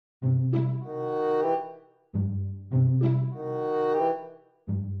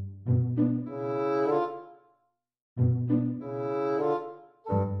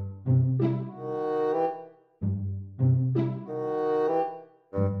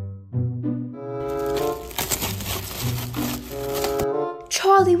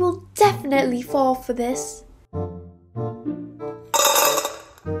Charlie will definitely fall for this.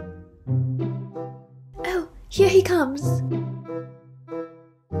 Oh, here he comes.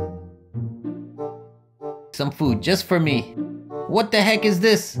 Some food just for me. What the heck is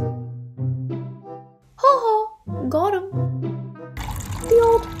this? Ho ho, got him. The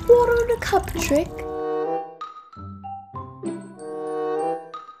old water in a cup trick.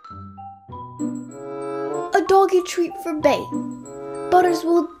 A doggy treat for bait. Butters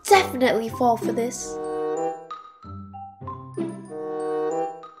will definitely fall for this.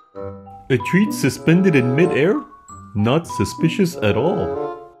 A treat suspended in mid-air? Not suspicious at all.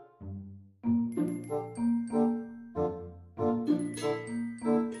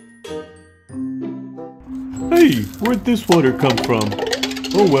 Hey, where'd this water come from?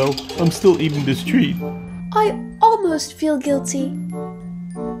 Oh well, I'm still eating this treat. I almost feel guilty.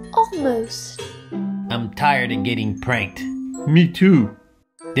 Almost. I'm tired of getting pranked. Me too.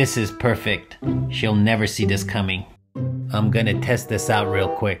 This is perfect. She'll never see this coming. I'm gonna test this out real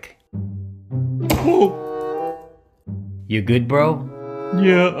quick. Oh, You good, bro?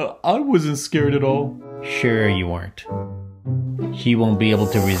 yeah, I wasn't scared at all. Sure you weren't. She won't be able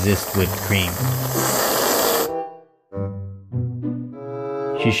to resist whipped cream.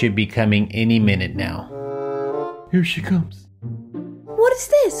 She should be coming any minute now. Here she comes. What is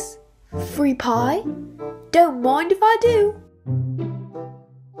this? Free pie? Don't mind if I do.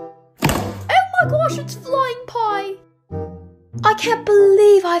 Oh my gosh, it's flying pie! I can't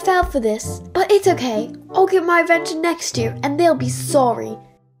believe I fell for this, but it's okay. I'll get my revenge next year and they'll be sorry.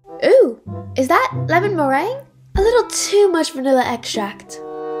 Ooh, is that lemon meringue? A little too much vanilla extract.